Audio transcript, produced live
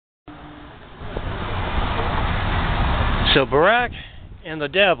So Barack and the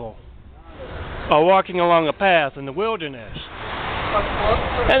devil are walking along a path in the wilderness.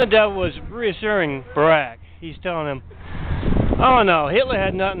 And the devil was reassuring Barack. He's telling him, oh no, Hitler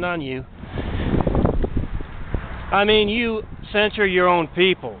had nothing on you. I mean, you censor your own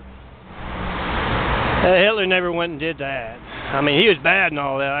people. Hitler never went and did that. I mean, he was bad and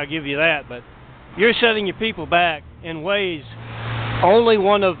all that, I'll give you that, but you're setting your people back in ways only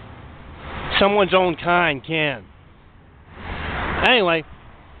one of someone's own kind can. Anyway,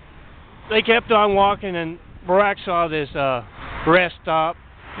 they kept on walking, and Barack saw this rest stop.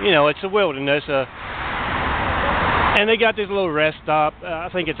 You know, it's a wilderness, and they got this little rest stop. I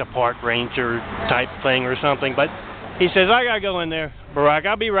think it's a park ranger type thing or something, but he says, I gotta go in there, Barack,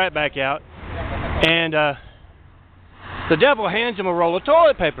 I'll be right back out. And the devil hands him a roll of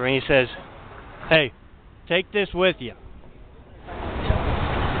toilet paper, and he says, hey, take this with you.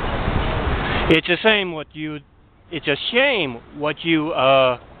 It's a shame what you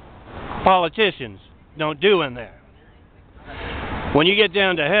politicians don't do in there. When you get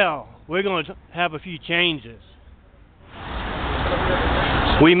down to hell, we're going to have a few changes.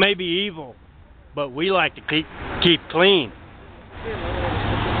 We may be evil, but we like to keep clean.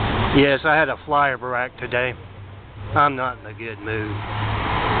 Yes, I had a flyer, Barack, today. I'm not in a good mood.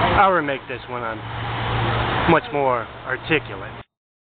 I'll remake this when I'm much more articulate.